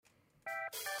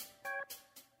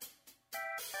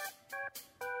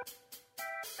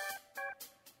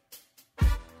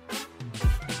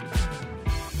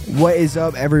What is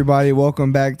up, everybody?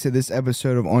 Welcome back to this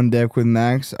episode of On Deck with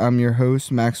Max. I'm your host,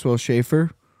 Maxwell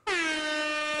Schaefer.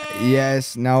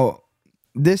 Yes, now,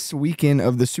 this weekend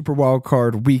of the Super Wild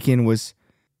Card weekend was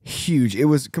huge. It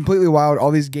was completely wild.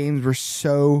 All these games were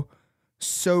so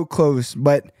close.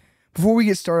 But before we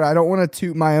get started, I don't want to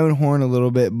toot my own horn a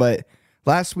little bit, but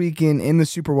last weekend in the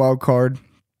Super Wild Card,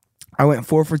 I went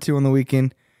 4 for 2 on the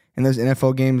weekend in those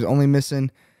NFL games, only missing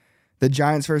the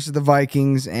Giants versus the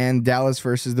Vikings and Dallas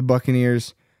versus the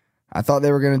Buccaneers. I thought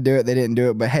they were going to do it. They didn't do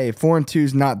it. But hey, 4-2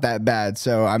 is not that bad.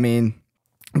 So, I mean,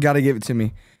 got to give it to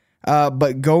me.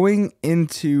 But going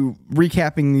into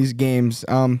recapping these games,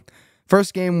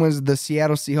 first game was the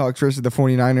Seattle Seahawks versus the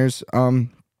 49ers.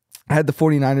 I had the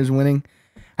 49ers winning.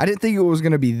 I didn't think it was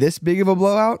going to be this big of a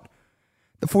blowout.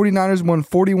 The 49ers won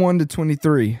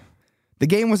 41-23. The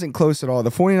game wasn't close at all.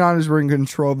 The 49ers were in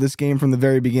control of this game from the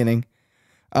very beginning.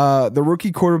 The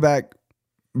rookie quarterback,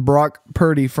 Brock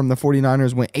Purdy from the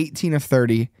 49ers, went 18 of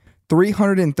 30,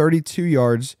 332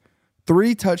 yards,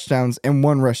 3 touchdowns, and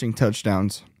 1 rushing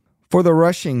touchdowns. For the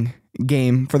rushing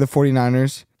game for the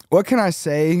 49ers, what can I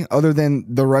say other than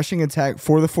the rushing attack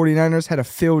for the 49ers had a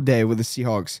field day with the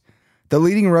Seahawks? The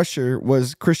leading rusher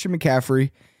was Christian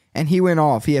McCaffrey, and he went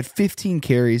off. He had 15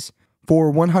 carries for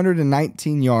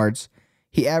 119 yards.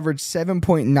 He averaged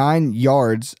 7.9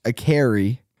 yards a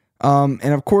carry. And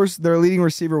of course, their leading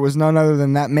receiver was none other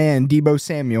than that man, Deebo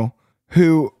Samuel,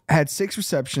 who had 6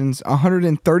 receptions,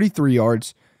 133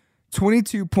 yards,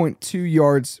 22.2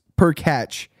 yards per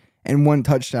catch, and 1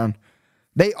 touchdown.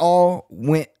 They all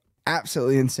went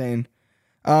absolutely insane.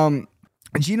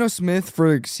 Geno Smith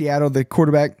for Seattle, the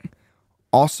quarterback,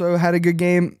 also had a good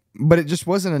game, but it just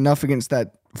wasn't enough against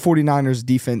that 49ers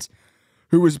defense,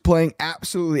 who was playing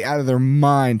absolutely out of their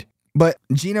mind. But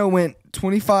Geno went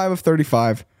 25 of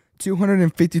 35,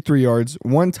 253 yards,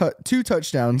 2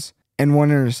 touchdowns, and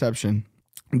 1 interception.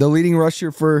 The leading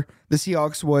rusher for the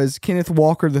Seahawks was Kenneth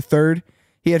Walker III.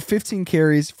 He had 15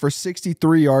 carries for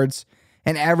 63 yards,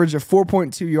 an average of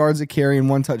 4.2 yards a carry and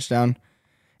 1 touchdown.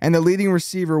 And the leading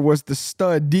receiver was the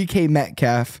stud DK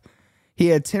Metcalf. He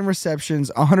had 10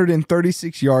 receptions,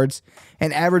 136 yards,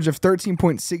 an average of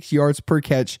 13.6 yards per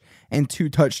catch, and 2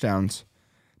 touchdowns.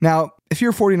 Now, if you're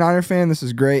a 49er fan, this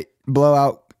is great.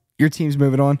 Blowout. Your team's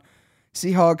moving on.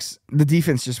 Seahawks, the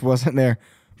defense just wasn't there.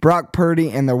 Brock Purdy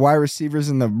and the wide receivers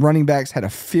and the running backs had a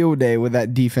field day with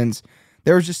that defense.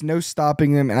 There was just no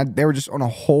stopping them, and they were just on a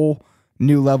whole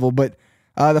new level. But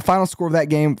the final score of that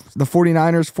game, the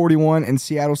 49ers 41 and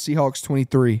Seattle Seahawks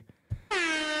 23.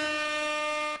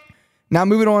 Now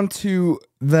moving on to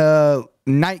the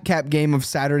nightcap game of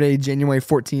Saturday, January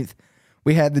 14th,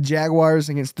 we had the Jaguars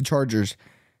against the Chargers.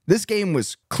 This game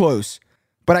was close,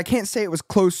 but I can't say it was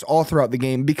close all throughout the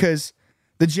game because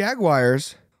the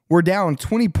Jaguars were down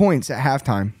 20 points at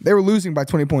halftime. They were losing by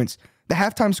 20 points. The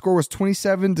halftime score was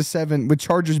 27-7 with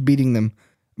Chargers beating them.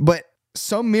 But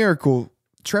some miracle,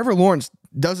 Trevor Lawrence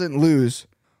doesn't lose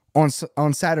on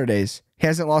Saturdays. He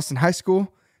hasn't lost in high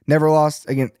school, never lost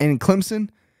in Clemson,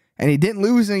 and he didn't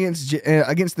lose against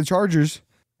the Chargers.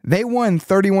 They won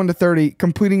 31-30,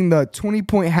 completing the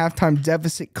 20-point halftime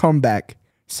deficit comeback,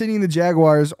 sending the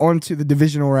Jaguars onto the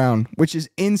divisional round, which is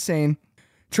insane.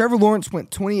 Trevor Lawrence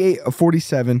went 28 of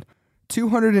 47,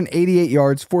 288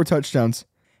 yards, 4 touchdowns.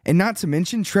 And not to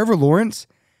mention, Trevor Lawrence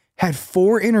had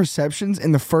 4 interceptions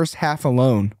in the first half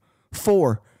alone.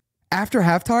 4. After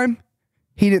halftime,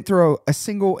 he didn't throw a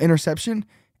single interception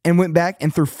and went back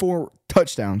and threw 4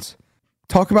 touchdowns.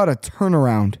 Talk about a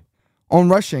turnaround. On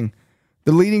rushing,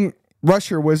 the leading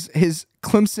rusher was his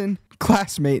Clemson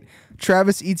classmate,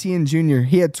 Travis Etienne Jr.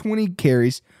 He had 20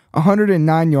 carries,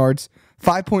 109 yards,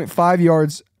 5.5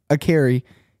 yards a carry,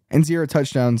 and 0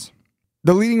 touchdowns.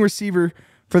 The leading receiver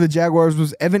for the Jaguars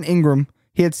was Evan Ingram.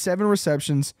 He had 7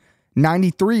 receptions,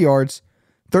 93 yards,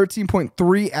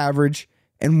 13.3 average,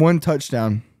 and 1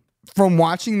 touchdown. From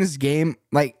watching this game,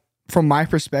 from my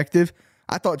perspective,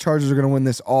 I thought Chargers were going to win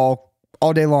this all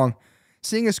day long.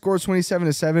 Seeing a score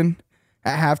 27-7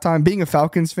 at halftime, being a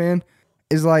Falcons fan,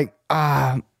 is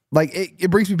it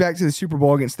brings me back to the Super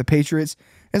Bowl against the Patriots.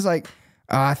 It's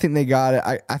I think they got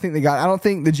it. I think they got it. I don't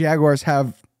think the Jaguars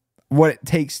have what it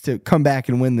takes to come back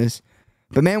and win this.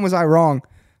 But man, was I wrong.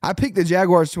 I picked the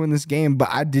Jaguars to win this game, but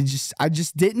I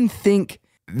just didn't think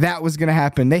that was going to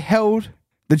happen. They held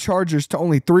the Chargers to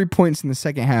only 3 points in the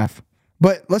second half.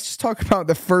 But let's just talk about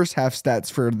the first half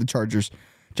stats for the Chargers.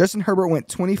 Justin Herbert went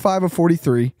 25 of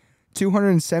 43,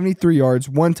 273 yards,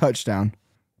 1 touchdown.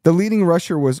 The leading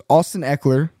rusher was Austin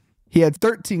Eckler. He had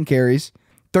 13 carries,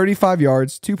 35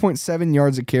 yards, 2.7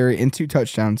 yards a carry, and 2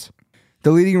 touchdowns.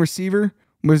 The leading receiver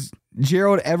was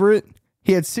Gerald Everett.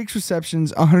 He had 6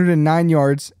 receptions, 109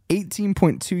 yards,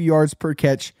 18.2 yards per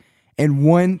catch, and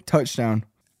 1 touchdown.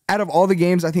 Out of all the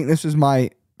games, I think this was my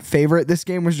favorite. This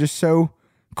game was just so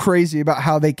crazy about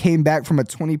how they came back from a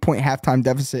 20-point halftime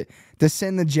deficit to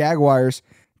send the Jaguars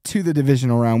to the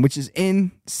divisional round, which is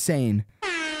insane.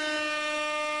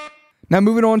 Now,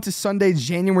 moving on to Sunday,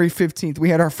 January 15th, we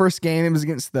had our first game. It was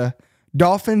against the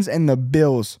Dolphins and the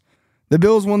Bills. The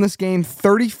Bills won this game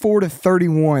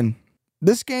 34-31.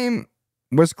 This game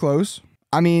was close.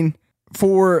 I mean,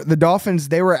 for the Dolphins,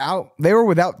 they were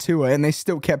without Tua, and they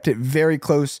still kept it very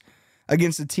close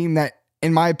against a team that,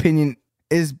 in my opinion,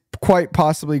 is quite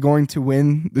possibly going to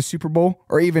win the Super Bowl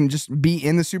or even just be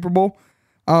in the Super Bowl.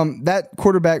 That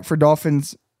quarterback for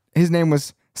Dolphins, his name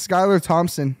was Skylar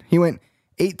Thompson. He went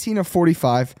 18 of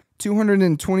 45,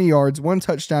 220 yards, 1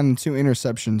 touchdown, and 2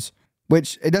 interceptions,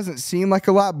 which it doesn't seem like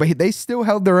a lot, but they still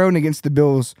held their own against the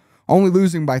Bills, only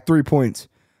losing by 3 points.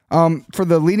 For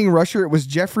the leading rusher, it was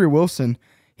Jeffrey Wilson.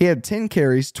 He had 10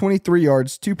 carries, 23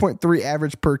 yards, 2.3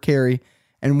 average per carry,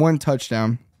 and 1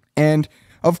 touchdown. And,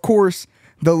 of course,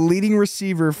 the leading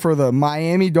receiver for the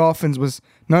Miami Dolphins was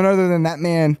none other than that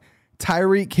man,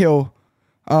 Tyreek Hill.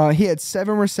 He had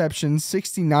 7 receptions,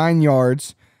 69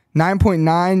 yards,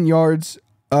 9.9 yards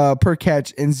per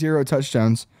catch, and 0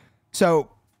 touchdowns. So,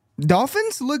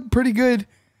 Dolphins looked pretty good,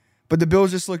 but the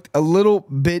Bills just looked a little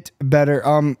bit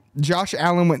better. Josh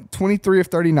Allen went 23 of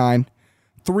 39,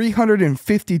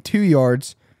 352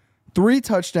 yards, 3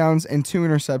 touchdowns, and 2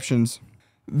 interceptions.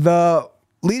 The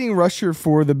leading rusher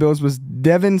for the Bills was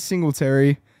Devin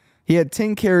Singletary. He had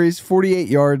 10 carries, 48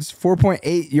 yards,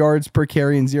 4.8 yards per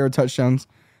carry, and 0 touchdowns.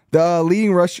 The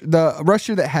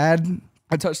rusher that had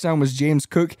a touchdown was James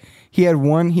Cook. He had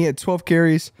 1. He had 12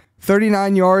 carries,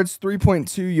 39 yards,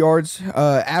 3.2 yards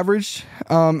average.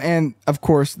 And, of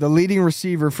course, the leading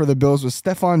receiver for the Bills was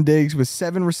Stephon Diggs with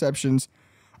 7 receptions,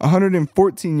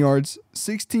 114 yards,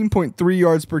 16.3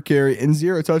 yards per carry, and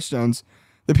 0 touchdowns.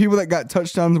 The people that got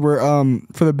touchdowns were,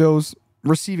 for the Bills,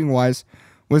 receiving-wise,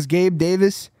 was Gabe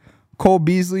Davis, Cole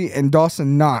Beasley, and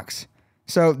Dawson Knox.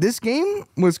 So this game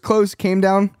was close, came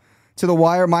down to the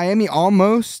wire. Miami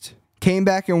almost came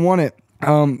back and won it,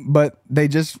 but they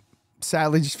just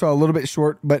sadly just fell a little bit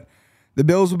short. But the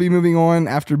Bills will be moving on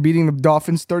after beating the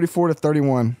Dolphins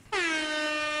 34-31.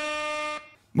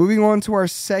 Moving on to our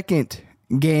second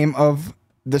game of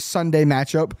the Sunday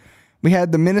matchup, we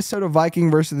had the Minnesota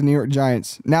Vikings versus the New York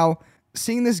Giants. Now,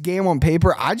 seeing this game on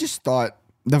paper, I just thought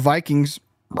the Vikings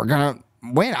were going to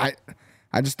win.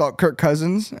 I just thought Kirk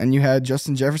Cousins and you had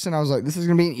Justin Jefferson. I was like, this is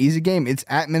going to be an easy game. It's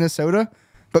at Minnesota.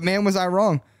 But man, was I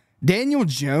wrong. Daniel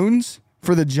Jones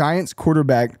for the Giants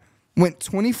quarterback went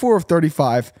 24 of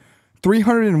 35,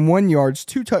 301 yards,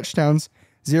 2 touchdowns,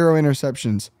 0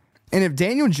 interceptions. And if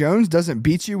Daniel Jones doesn't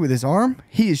beat you with his arm,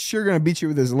 he is sure going to beat you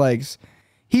with his legs.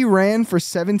 He ran for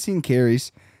 17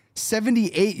 carries,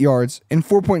 78 yards, and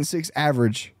 4.6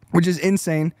 average, which is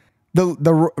insane. The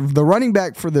running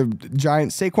back for the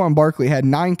Giants, Saquon Barkley, had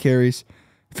 9 carries,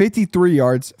 53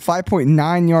 yards,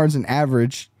 5.9 yards in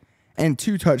average, and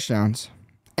 2 touchdowns.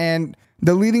 And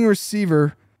the leading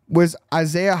receiver was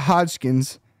Isaiah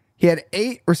Hodgkins. He had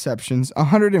 8 receptions,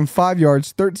 105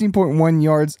 yards, 13.1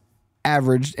 yards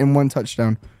averaged, and 1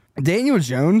 touchdown. Daniel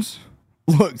Jones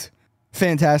looked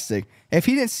fantastic. If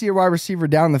he didn't see a wide receiver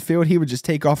down the field, he would just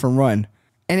take off and run.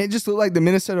 And it just looked like the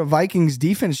Minnesota Vikings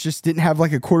defense just didn't have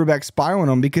like a quarterback spy on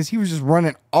him because he was just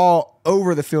running all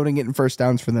over the field and getting first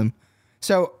downs for them.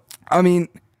 So, I mean,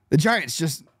 the Giants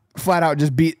just flat out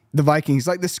just beat the Vikings.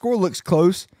 Like, the score looks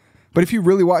close, but if you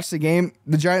really watch the game,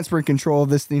 the Giants were in control of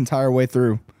this the entire way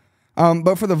through.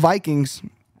 But for the Vikings,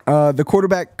 the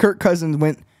quarterback, Kirk Cousins,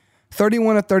 went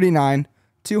 31 of 39,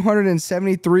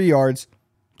 273 yards,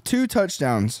 2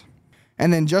 touchdowns.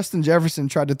 And then Justin Jefferson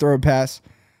tried to throw a pass.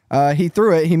 He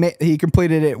threw it. He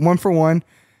completed it 1 for 1,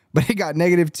 but he got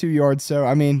 -2 yards. So,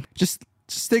 I mean, just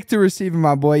stick to receiving,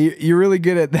 my boy. You're really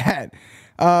good at that.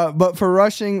 But for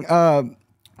rushing,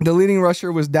 the leading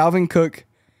rusher was Dalvin Cook.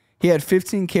 He had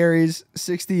 15 carries,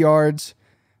 60 yards,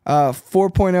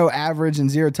 4.0 average, and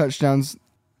 0 touchdowns.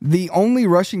 The only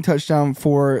rushing touchdown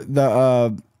for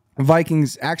the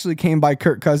Vikings actually came by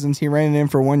Kirk Cousins. He ran it in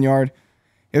for 1 yard.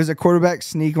 It was a quarterback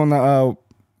sneak on the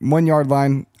 1 yard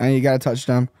line, and he got a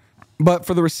touchdown. But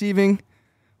for the receiving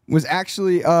was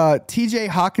actually TJ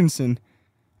Hawkinson.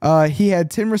 He had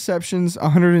 10 receptions,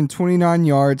 129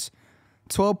 yards,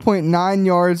 12.9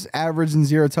 yards average, and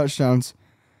 0 touchdowns.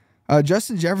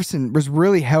 Justin Jefferson was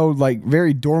really held like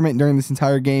very dormant during this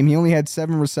entire game. He only had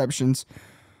 7 receptions,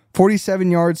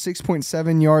 47 yards,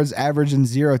 6.7 yards average, and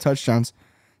 0 touchdowns.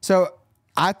 So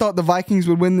I thought the Vikings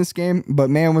would win this game, but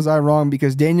man, was I wrong,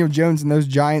 because Daniel Jones and those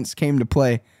Giants came to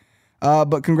play.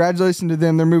 But congratulations to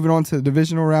them. They're moving on to the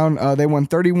divisional round. They won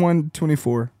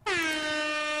 31-24.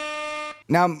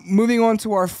 Now, moving on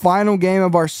to our final game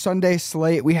of our Sunday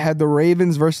slate, we had the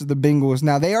Ravens versus the Bengals.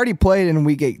 Now, they already played in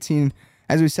Week 18,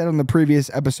 as we said on the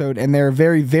previous episode, and they're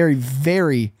very, very,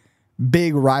 very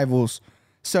big rivals.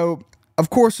 So, of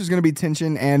course, there's going to be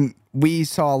tension, and we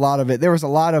saw a lot of it. There was a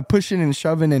lot of pushing and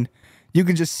shoving, and you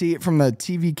could just see it from the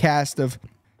TV cast of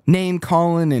name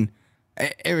calling, and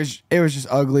it was just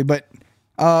ugly. But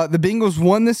the Bengals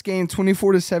won this game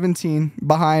 24-17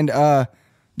 behind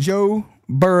Joe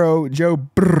Burrow. He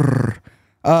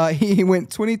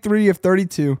went 23 of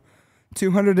 32,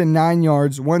 209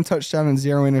 yards, 1 touchdown, and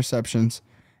 0 interceptions.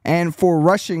 And for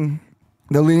rushing,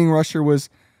 the leading rusher was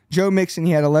Joe Mixon.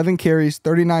 He had 11 carries,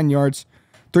 39 yards,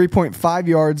 3.5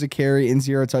 yards a carry, and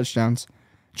 0 touchdowns.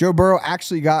 Joe Burrow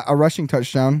actually got a rushing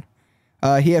touchdown.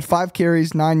 He had 5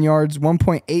 carries, 9 yards,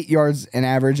 1.8 yards in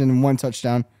average, and 1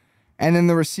 touchdown. And then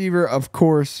the receiver, of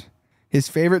course, his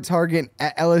favorite target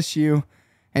at LSU,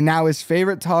 and now his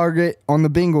favorite target on the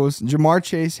Bengals, Jamar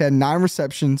Chase, had 9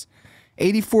 receptions,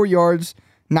 84 yards,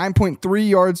 9.3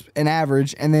 yards in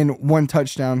average, and then 1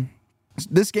 touchdown.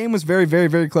 This game was very, very,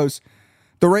 very close.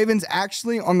 The Ravens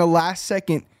actually, on the last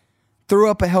second, threw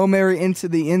up a Hail Mary into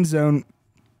the end zone,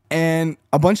 and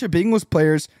a bunch of Bengals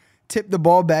players tipped the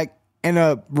ball back, and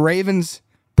a Ravens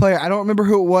player, I don't remember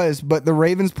who it was, but the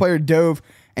Ravens player dove,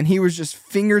 and he was just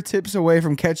fingertips away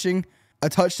from catching a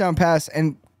touchdown pass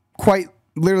and quite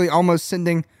literally almost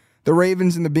sending the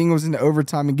Ravens and the Bengals into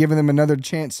overtime and giving them another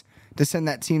chance to send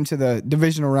that team to the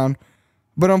divisional round.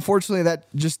 But unfortunately,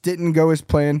 that just didn't go as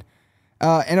planned.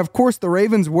 And of course, the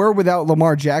Ravens were without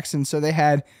Lamar Jackson, so they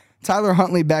had Tyler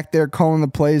Huntley back there calling the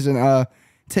plays and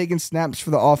taking snaps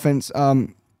for the offense.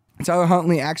 Tyler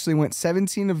Huntley actually went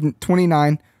 17 of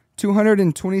 29,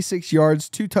 226 yards,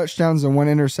 2 touchdowns, and 1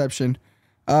 interception.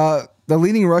 The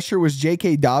leading rusher was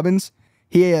J.K. Dobbins.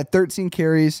 He had 13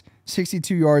 carries,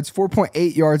 62 yards,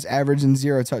 4.8 yards average, and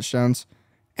 0 touchdowns.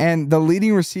 And the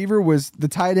leading receiver was the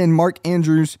tight end Mark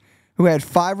Andrews, who had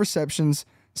 5 receptions,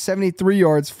 73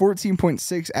 yards,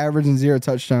 14.6 average, and 0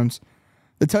 touchdowns.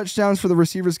 The touchdowns for the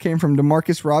receivers came from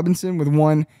Demarcus Robinson with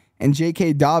 1 and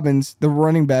J.K. Dobbins, the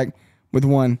running back, with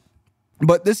 1.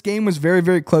 But this game was very,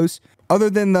 very close. Other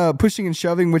than the pushing and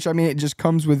shoving, which, I mean, it just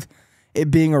comes with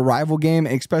it being a rival game,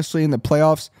 especially in the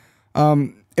playoffs.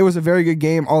 It was a very good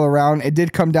game all around. It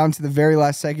did come down to the very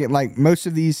last second, like most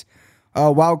of these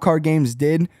wild card games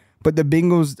did. But the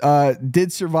Bengals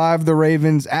did survive the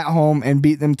Ravens at home and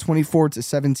beat them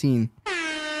 24-17.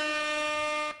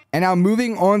 And now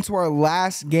moving on to our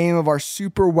last game of our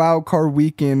Super Wild Card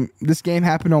Weekend. This game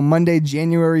happened on Monday,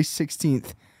 January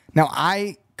 16th. Now,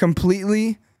 I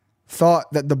completely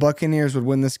thought that the Buccaneers would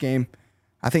win this game.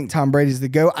 I think Tom Brady's the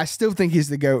GOAT. I still think he's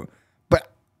the GOAT.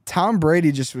 But Tom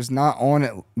Brady just was not on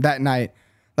it that night.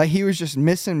 Like, he was just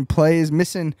missing plays,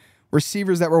 missing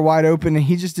receivers that were wide open, and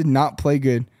he just did not play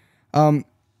good.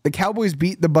 The Cowboys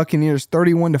beat the Buccaneers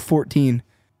 31-14.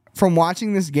 From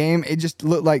watching this game, it just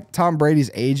looked like Tom Brady's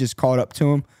age has caught up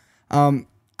to him.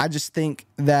 I just think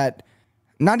that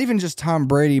not even just Tom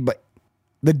Brady, but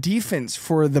the defense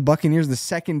for the Buccaneers, the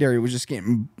secondary was just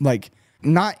getting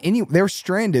they were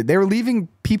stranded. They were leaving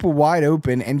people wide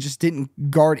open and just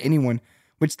didn't guard anyone,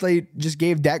 which they just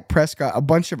gave Dak Prescott a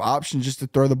bunch of options just to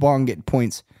throw the ball and get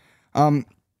points.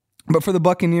 But for the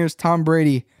Buccaneers, Tom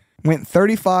Brady went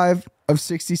 35 of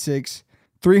 66,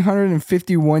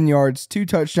 351 yards, 2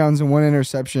 touchdowns, and 1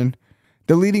 interception.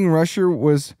 The leading rusher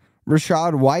was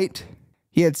Rachaad White.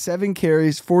 He had 7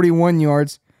 carries, 41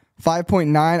 yards,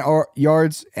 5.9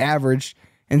 yards average,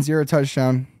 and 0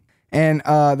 touchdown. And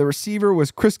the receiver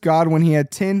was Chris Godwin. He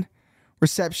had 10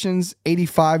 receptions,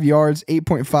 85 yards,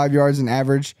 8.5 yards in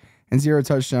average, and 0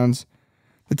 touchdowns.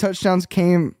 The touchdowns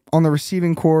came on the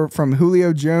receiving core from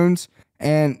Julio Jones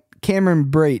and Cameron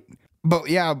Brate. But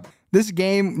yeah, this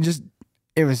game just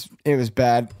it was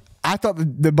bad. I thought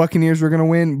the Buccaneers were going to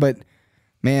win, but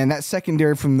man, that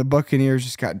secondary from the Buccaneers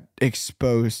just got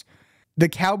exposed. The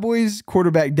Cowboys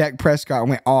quarterback Dak Prescott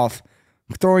went off,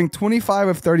 throwing 25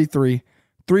 of 33,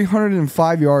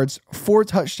 305 yards, 4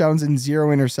 touchdowns, and 0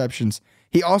 interceptions.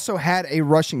 He also had a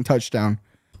rushing touchdown.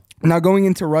 Now going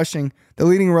into rushing, the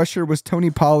leading rusher was Tony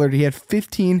Pollard. He had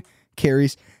 15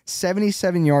 carries,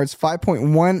 77 yards,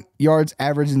 5.1 yards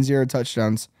average, and 0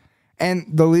 touchdowns. And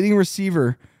the leading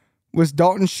receiver was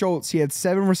Dalton Schultz. He had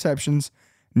 7 receptions,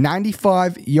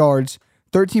 95 yards,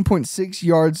 13.6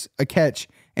 yards a catch,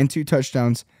 and 2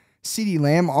 touchdowns. CeeDee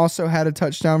Lamb also had a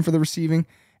touchdown for the receiving,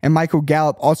 and Michael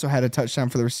Gallup also had a touchdown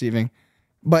for the receiving.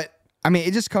 But I mean,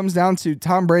 it just comes down to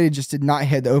Tom Brady just did not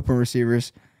hit the open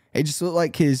receivers. It just looked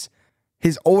like his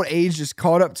old age just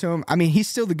caught up to him. I mean, he's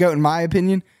still the GOAT in my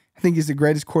opinion. I think he's the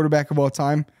greatest quarterback of all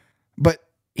time. But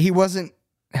he wasn't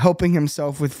helping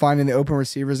himself with finding the open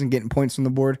receivers and getting points on the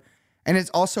board. And it's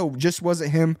also just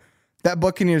wasn't him. That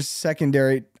Buccaneers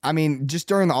secondary, I mean, just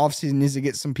during the offseason needs to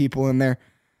get some people in there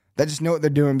that just know what they're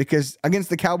doing, because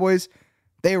against the Cowboys,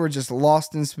 they were just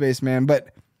lost in space, man.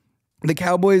 But the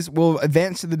Cowboys will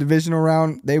advance to the divisional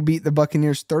round. They beat the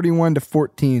Buccaneers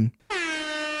 31-14.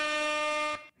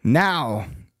 Now,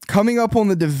 coming up on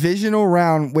the divisional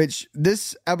round, which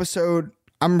this episode,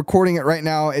 I'm recording it right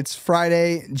now. It's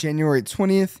Friday, January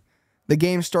 20th. The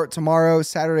games start tomorrow,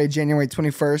 Saturday, January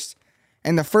 21st.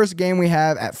 And the first game we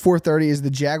have at 4:30 is the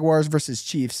Jaguars versus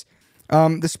Chiefs.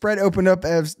 The spread opened up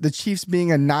as the Chiefs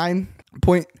being a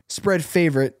 9-point spread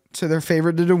favorite, so they're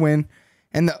favored to win.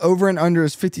 And the over and under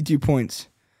is 52 points.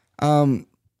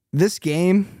 This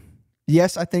game,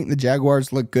 yes, I think the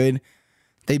Jaguars look good.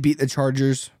 They beat the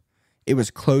Chargers. It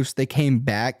was close. They came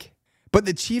back. But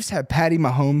the Chiefs have Patty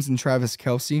Mahomes and Travis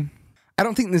Kelce. I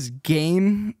don't think this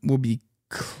game will be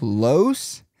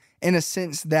close in a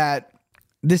sense that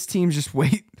this team's just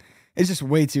it's just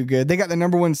way too good. They got the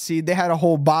number 1 seed. They had a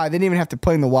whole bye. They didn't even have to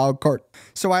play in the wild card.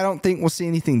 So I don't think we'll see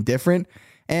anything different.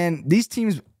 And these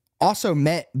teams also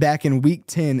met back in week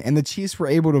 10, and the Chiefs were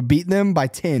able to beat them by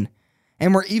 10.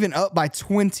 And we're even up by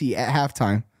 20 at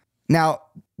halftime. Now,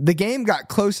 the game got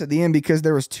close at the end because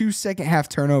there was 2 second-half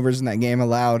turnovers in that game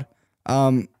allowed.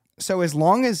 So as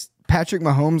long as Patrick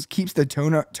Mahomes keeps the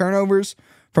turnovers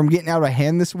from getting out of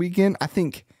hand this weekend, I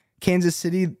think Kansas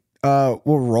City will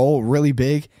roll really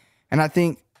big. And I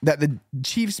think that the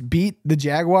Chiefs beat the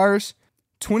Jaguars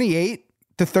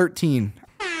 28-13.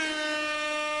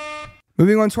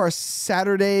 Moving on to our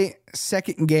Saturday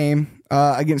second game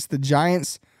against the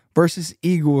Giants versus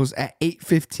Eagles at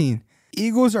 8:15.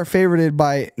 Eagles are favorited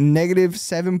by negative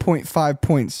 7.5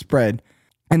 points spread,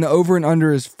 and the over and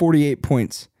under is 48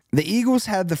 points. The Eagles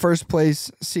had the first place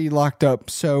seed locked up,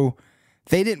 so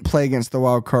they didn't play against the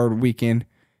wild card weekend.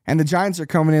 And the Giants are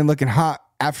coming in looking hot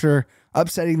after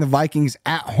upsetting the Vikings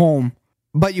at home.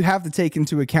 But you have to take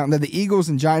into account that the Eagles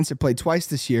and Giants have played twice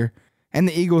this year, and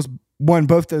the Eagles won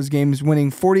both those games,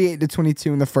 winning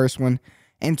 48-22 in the first one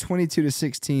and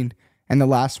 22-16 in the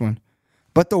last one.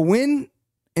 But the win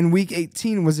in Week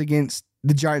 18 was against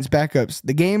the Giants' backups.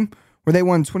 The game where they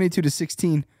won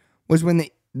 22-16 was when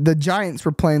the Giants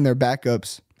were playing their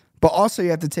backups. But also you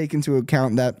have to take into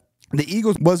account that the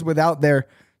Eagles was without their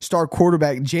star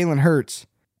quarterback, Jalen Hurts,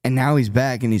 and now he's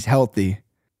back and he's healthy.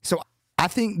 So I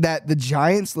think that the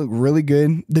Giants look really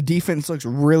good. The defense looks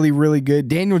really, really good.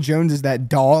 Daniel Jones is that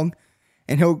dog,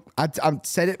 and I've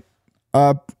said it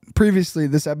previously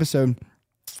this episode,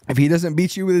 if he doesn't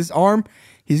beat you with his arm,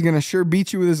 he's going to sure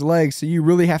beat you with his legs, so you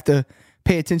really have to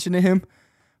pay attention to him.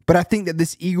 But I think that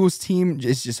this Eagles team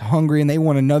is just hungry, and they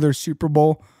want another Super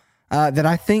Bowl. That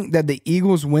I think that the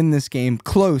Eagles win this game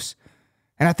close.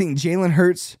 And I think Jalen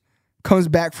Hurts comes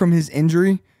back from his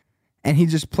injury, and he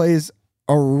just plays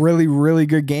a really, really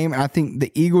good game. And I think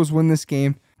the Eagles win this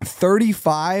game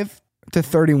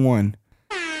 35-31.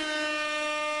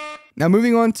 Now,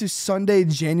 moving on to Sunday,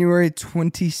 January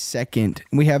 22nd.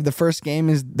 We have the first game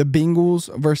is the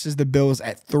Bengals versus the Bills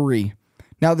at 3.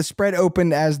 Now, the spread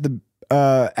opened as the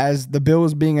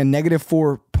Bills being a negative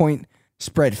 4-point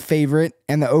spread favorite,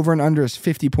 and the over and under is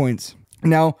 50 points.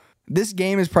 Now, this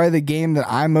game is probably the game that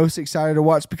I'm most excited to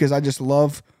watch because I just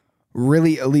love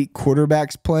really elite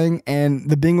quarterbacks playing, and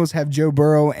the Bengals have Joe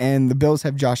Burrow and the Bills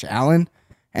have Josh Allen,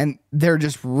 and they're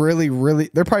just really, really,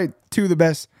 they're probably two of the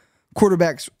best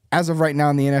quarterbacks as of right now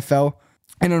in the NFL.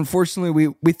 And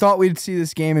unfortunately, we thought we'd see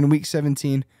this game in Week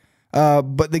 17,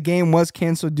 but the game was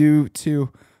canceled due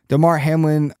to Damar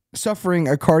Hamlin suffering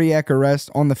a cardiac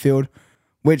arrest on the field,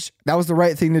 which that was the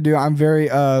right thing to do. I'm very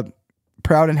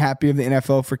proud and happy of the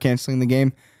NFL for canceling the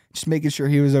game, just making sure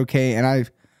he was okay. And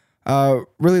I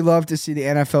really love to see the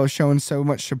NFL showing so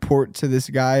much support to this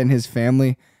guy and his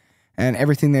family and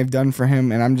everything they've done for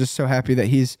him. And I'm just so happy that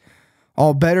he's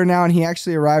all better now. And he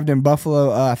actually arrived in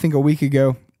Buffalo, I think a week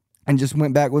ago, and just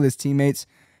went back with his teammates.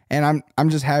 And I'm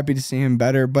just happy to see him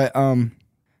better. But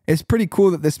it's pretty cool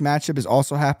that this matchup is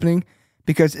also happening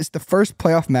because it's the first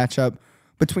playoff matchup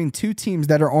between two teams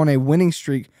that are on a winning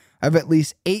streak of at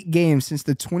least 8 games since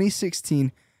the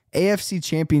 2016 AFC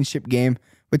Championship game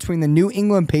between the New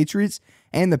England Patriots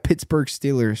and the Pittsburgh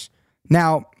Steelers.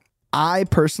 Now, I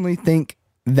personally think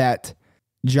that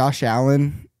Josh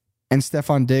Allen and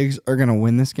Stephon Diggs are going to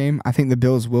win this game. I think the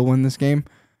Bills will win this game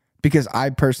because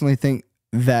I personally think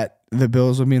that the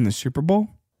Bills will be in the Super Bowl.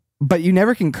 But you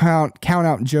never can count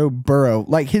out Joe Burrow.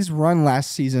 Like his run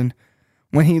last season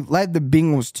when he led the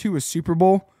Bengals to a Super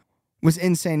Bowl was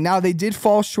insane. Now they did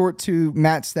fall short to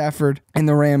Matt Stafford and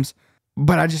the Rams,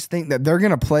 but I just think that they're going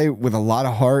to play with a lot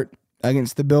of heart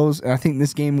against the Bills. And I think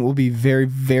this game will be very,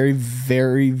 very,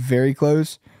 very, very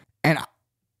close. And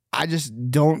I just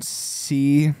don't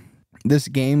see this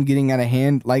game getting out of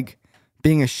hand, like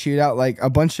being a shootout. Like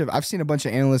I've seen a bunch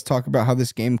of analysts talk about how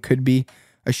this game could be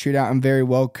a shootout and very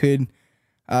well could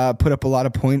put up a lot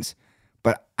of points.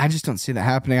 But I just don't see that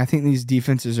happening. I think these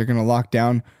defenses are going to lock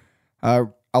down a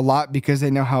lot because they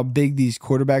know how big these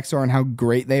quarterbacks are and how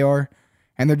great they are.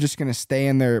 And they're just going to stay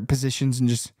in their positions and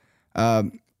just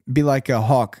be like a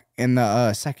hawk in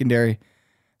the secondary.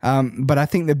 But I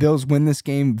think the Bills win this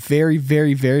game very,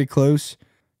 very, very close.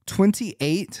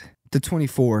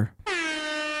 28-24.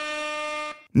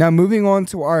 Now moving on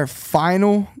to our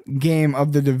final game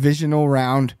of the divisional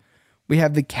round. We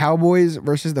have the Cowboys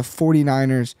versus the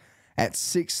 49ers at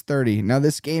 6:30. Now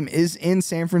this game is in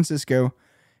San Francisco,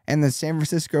 and the San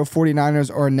Francisco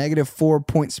 49ers are a negative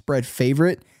 4-point spread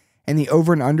favorite, and the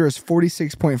over and under is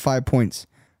 46.5 points.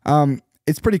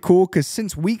 It's pretty cool because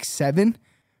since week 7,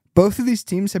 both of these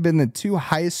teams have been the two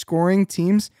highest scoring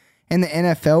teams in the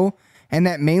NFL, and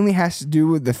that mainly has to do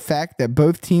with the fact that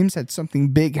both teams had something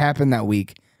big happen that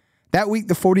week. That week,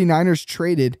 the 49ers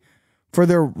traded for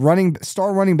their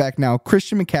star running back now,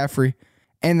 Christian McCaffrey,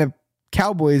 and the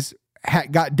Cowboys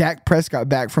got Dak Prescott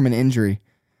back from an injury.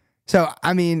 So,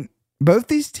 I mean, both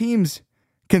these teams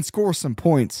can score some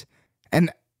points.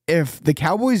 And if the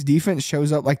Cowboys defense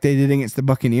shows up like they did against the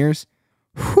Buccaneers,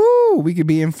 we could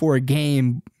be in for a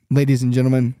game, ladies and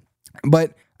gentlemen.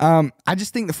 But I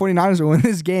just think the 49ers will win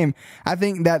this game. I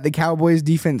think that the Cowboys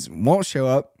defense won't show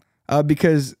up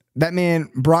because that man,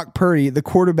 Brock Purdy,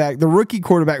 the rookie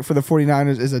quarterback for the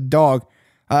 49ers, is a dog.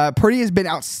 Purdy has been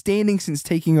outstanding since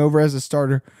taking over as a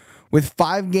starter. With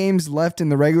 5 games left in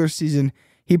the regular season,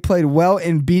 he played well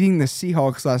in beating the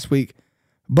Seahawks last week.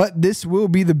 But this will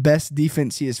be the best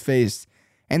defense he has faced.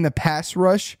 And the pass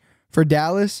rush for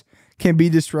Dallas can be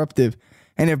disruptive.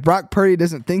 And if Brock Purdy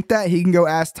doesn't think that, he can go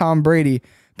ask Tom Brady,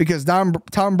 because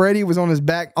Tom Brady was on his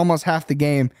back almost half the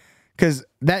game because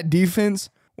that defense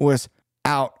was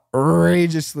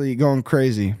outrageously going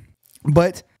crazy.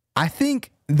 But I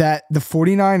think that the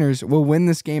 49ers will win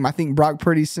this game. I think Brock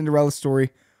Purdy's Cinderella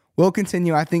story will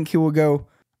continue. I think he will go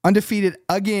undefeated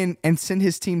again and send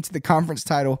his team to the conference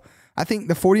title. I think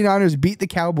the 49ers beat the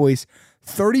Cowboys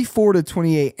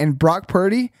 34-28, and Brock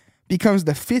Purdy becomes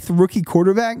the 5th rookie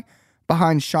quarterback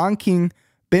behind Sean King,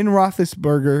 Ben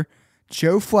Roethlisberger,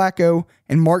 Joe Flacco,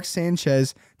 and Mark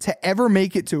Sanchez to ever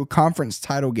make it to a conference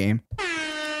title game.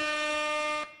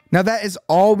 Now that is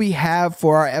all we have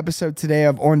for our episode today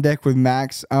of On Deck with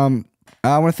Max. I want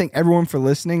to thank everyone for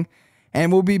listening,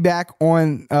 and we'll be back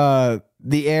on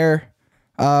the air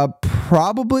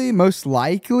probably most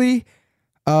likely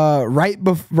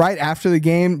right after the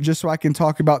game, just so I can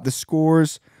talk about the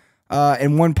scores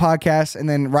in one podcast, and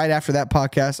then right after that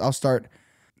podcast, I'll start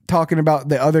talking about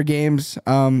the other games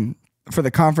for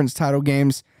the conference title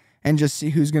games and just see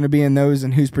who's going to be in those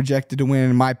and who's projected to win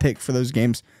and my pick for those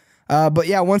games. But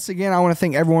yeah, once again, I want to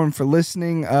thank everyone for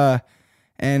listening,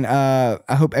 and I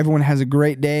hope everyone has a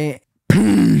great day.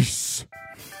 Peace.